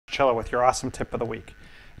Chichilla with your awesome tip of the week.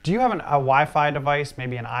 Do you have a Wi-Fi device,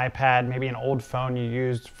 maybe an iPad, maybe an old phone you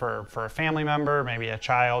used for a family member, maybe a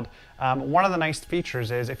child? One of the nice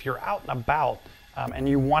features is if you're out and about and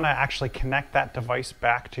you want to actually connect that device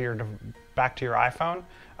back to your iPhone,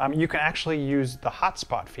 you can actually use the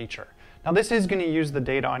hotspot feature. Now this is going to use the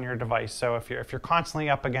data on your device, so if you're constantly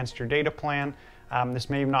up against your data plan, this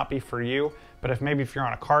may not be for you, but if you're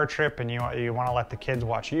on a car trip and you want to let the kids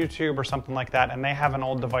watch YouTube or something like that, and they have an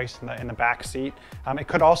old device in the back seat, it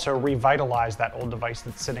could also revitalize that old device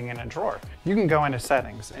that's sitting in a drawer. You can go into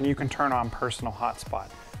settings and you can turn on personal hotspot.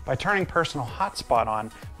 By turning personal hotspot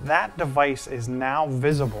on, that device is now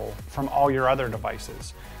visible from all your other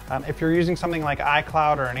devices. If you're using something like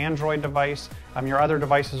iCloud or an Android device, your other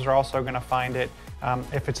devices are also going to find it.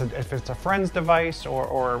 If it's a friend's device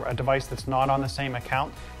or a device that's not on the same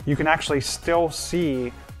account, you can actually still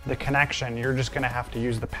see the connection. You're just going to have to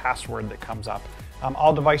use the password that comes up.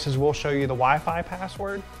 All devices will show you the Wi-Fi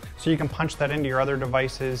password, so you can punch that into your other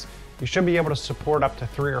devices. You should be able to support up to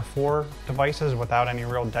 3 or 4 devices without any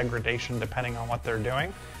real degradation depending on what they're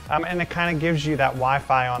doing. And it kind of gives you that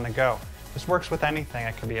Wi-Fi on the go. This works with anything.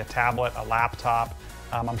 It could be a tablet, a laptop.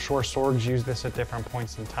 I'm sure Sorgs use this at different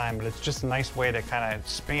points in time, but it's just a nice way to kind of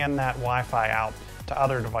span that Wi-Fi out to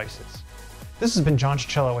other devices. This has been John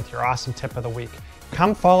Chichilla with your awesome tip of the week.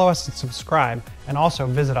 Come follow us and subscribe, and also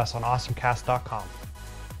visit us on awesomecast.com.